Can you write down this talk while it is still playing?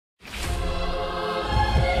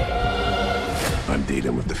I'm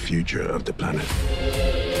dealing with the future of the planet.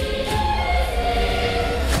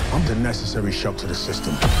 I'm the necessary shock to the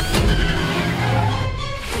system.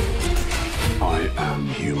 I am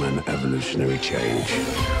human evolutionary change.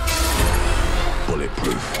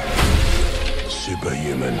 Bulletproof.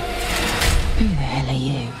 Superhuman. Who the hell are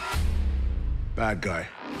you? Bad guy.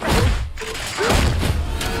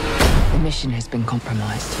 The mission has been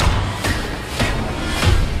compromised.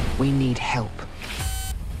 We need help.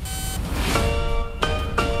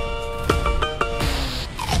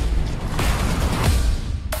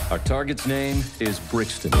 Our target's name is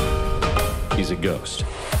Brixton. He's a ghost.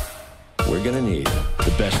 We're gonna need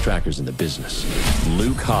the best trackers in the business.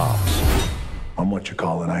 Luke Hobbs. I'm what you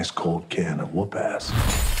call an ice-cold can of whoop-ass.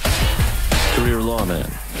 Career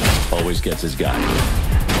lawman. Always gets his guy.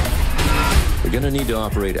 We're gonna need to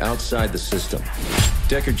operate outside the system.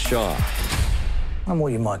 Deckard Shaw. I'm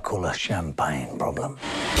what you might call a champagne problem.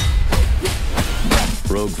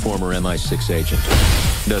 Rogue former MI6 agent.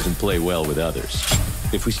 Doesn't play well with others.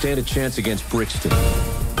 If we stand a chance against Brixton,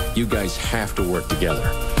 you guys have to work together.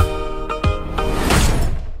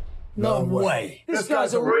 No way. This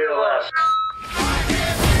guy's a real ass.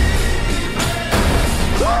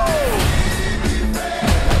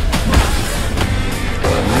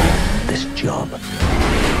 This job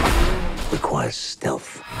requires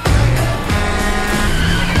stealth.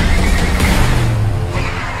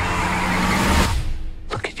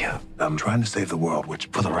 Look at you. I'm trying to save the world, which,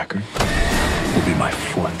 for the record, will be my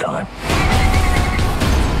 4th time.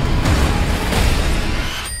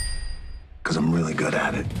 Because I'm really good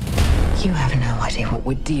at it. You have no idea what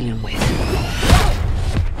we're dealing with.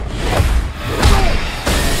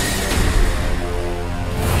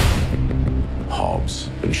 Hobbs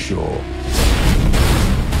and Shaw.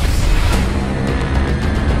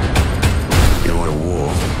 You want a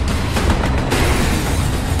war?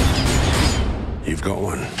 You've got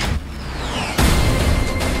one.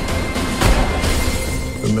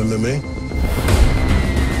 Remember me?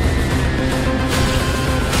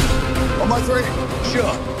 On my 3.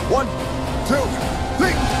 Sure. 1, 2,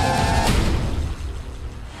 3.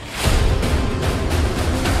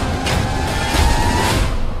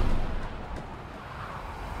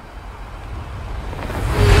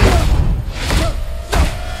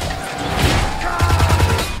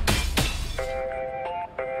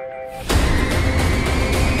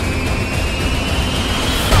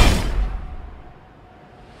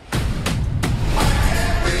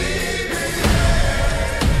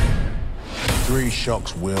 Three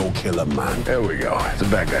shocks will kill a man. There we go. It's a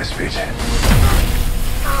bad guy speech.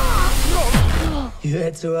 You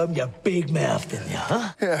had to open your big mouth, didn't you,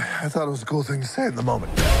 huh? Yeah, I thought it was a cool thing to say at the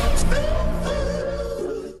moment.